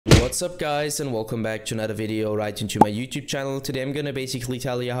What's up guys, and welcome back to another video right into my YouTube channel. Today I'm gonna basically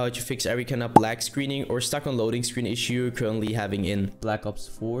tell you how to fix every kind of black screening or stuck on loading screen issue you're currently having in Black Ops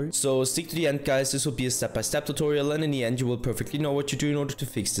 4. So stick to the end guys, this will be a step-by-step tutorial, and in the end you will perfectly know what to do in order to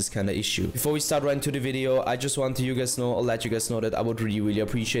fix this kind of issue. Before we start right into the video, I just want to let you guys know that I would really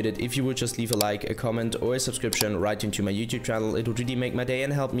appreciate it if you would just leave a like, a comment or a subscription right into my YouTube channel. It would really make my day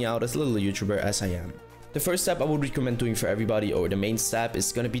and help me out as a little YouTuber as I am. The first step I would recommend doing for everybody, or the main step,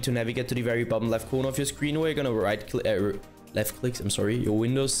 is going to be to navigate to the very bottom left corner of your screen, where you're going to left click your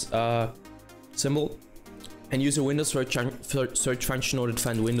Windows symbol, and use your Windows search function in order to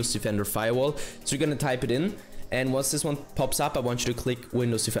find Windows Defender Firewall. So you're going to type it in, and once this one pops up, I want you to click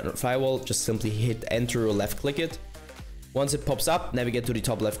Windows Defender Firewall. Just simply hit enter or left click it. Once it pops up, navigate to the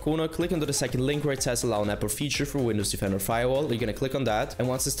top left corner, click onto the second link where it says allow an app or feature for Windows Defender Firewall. You're gonna click on that, and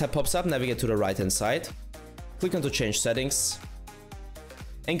once this tab pops up, navigate to the right hand side, click onto change settings,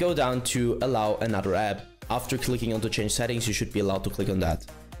 and go down to allow another app. After clicking onto change settings, you should be allowed to click on that.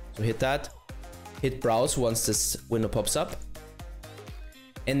 So hit that, hit browse once this window pops up.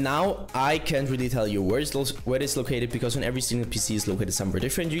 And now I can't really tell you where it's located, because on every single PC is located somewhere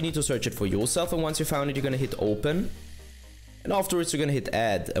different. You need to search it for yourself, and once you found it, you're gonna hit open. And afterwards you're gonna hit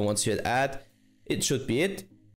add, and once you hit add, it should be it.